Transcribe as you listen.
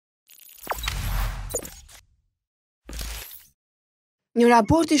Një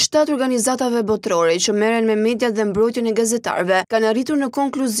raport i 7 organizatave botërore që merren me mediat dhe mbrojtjen e gazetarëve kanë arritur në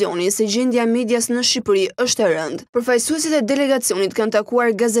konkluzionin se gjendja e medias në Shqipëri është e rëndë. Përfaqësuesit e delegacionit kanë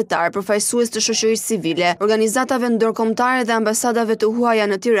takuar gazetarë, përfaqësues të shoqërisë civile, organizatave ndërkombëtare dhe ambasadave të huaja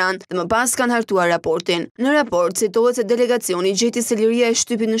në Tiranë dhe më pas kanë hartuar raportin. Në raport citohet se delegacioni gjeti se liria e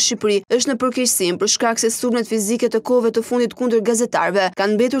shtypit në Shqipëri është në përkeqësim për shkak se sulmet fizike të kohëve të fundit kundër gazetarëve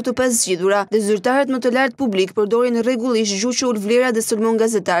kanë mbetur të pazgjidhura dhe zyrtarët më të lartë publik përdorin rregullisht gjuhë që ul vlera dhe sulmon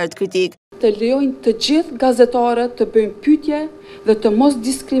gazetarët kritik. Të lejojnë të gjithë gazetarët të bëjnë pyetje dhe të mos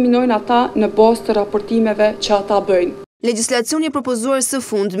diskriminojnë ata në bazë të raportimeve që ata bëjnë. Legjislacioni i propozuar së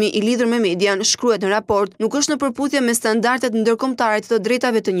fundmi i lidhur me median, shkruhet në raport, nuk është në përputhje me standardet ndërkombëtare të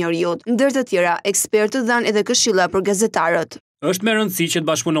drejtave të njerëzit. Ndër të tjera, ekspertët dhanë edhe këshilla për gazetarët. Është me rëndësi që të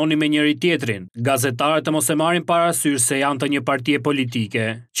bashkëpunoni me njëri tjetrin. Gazetarët të mos e marrin parasysh se janë të një partie politike,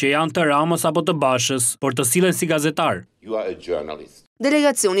 që janë të Ramës apo të Bashës, por të sillen si gazetar.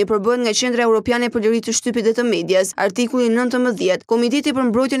 Delegacioni përbëhet nga Qendra Europiane për Liri të Shtypit dhe të Medias, artikulli 19, Komiteti për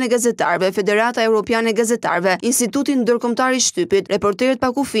Mbrojtjen e Gazetarëve, Federata Europiane e Gazetarëve, Instituti Ndërkombëtar i Shtypit, Reporterët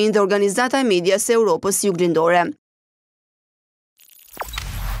pa kufijë dhe Organizata e Medias e Europës Juglindore.